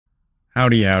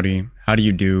Howdy, howdy. How do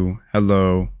you do?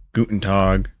 Hello, guten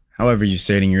tag, however you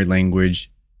say it in your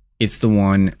language. It's the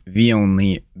one, the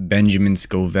only, Benjamin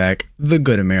Scovach, the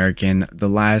good American, the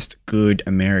last good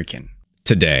American.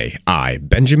 Today, I,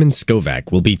 Benjamin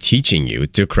Scovach, will be teaching you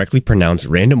to correctly pronounce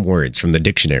random words from the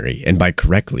dictionary, and by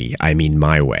correctly, I mean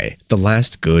my way, the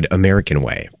last good American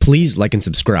way. Please like and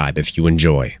subscribe if you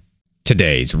enjoy.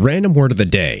 Today's random word of the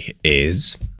day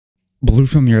is... Blue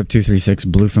from Europe 236,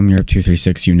 Blue from Europe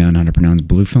 236, you now know how to pronounce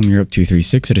Blue from Europe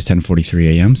 236. It is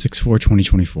 10:43 a.m.,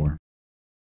 6/4/2024.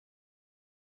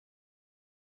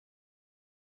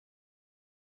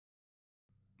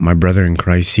 My brother in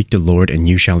Christ, seek the Lord and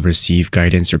you shall receive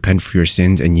guidance. Repent for your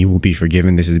sins and you will be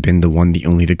forgiven. This has been the one, the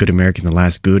only, the good American, the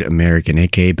last good American,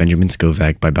 aka Benjamin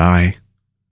Scovach. Bye-bye.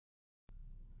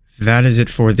 That is it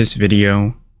for this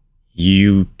video.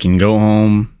 You can go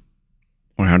home.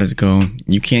 Or how does it go?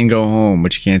 You can go home,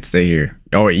 but you can't stay here.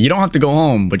 Oh, wait, you don't have to go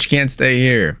home, but you can't stay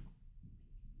here.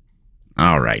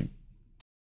 All right.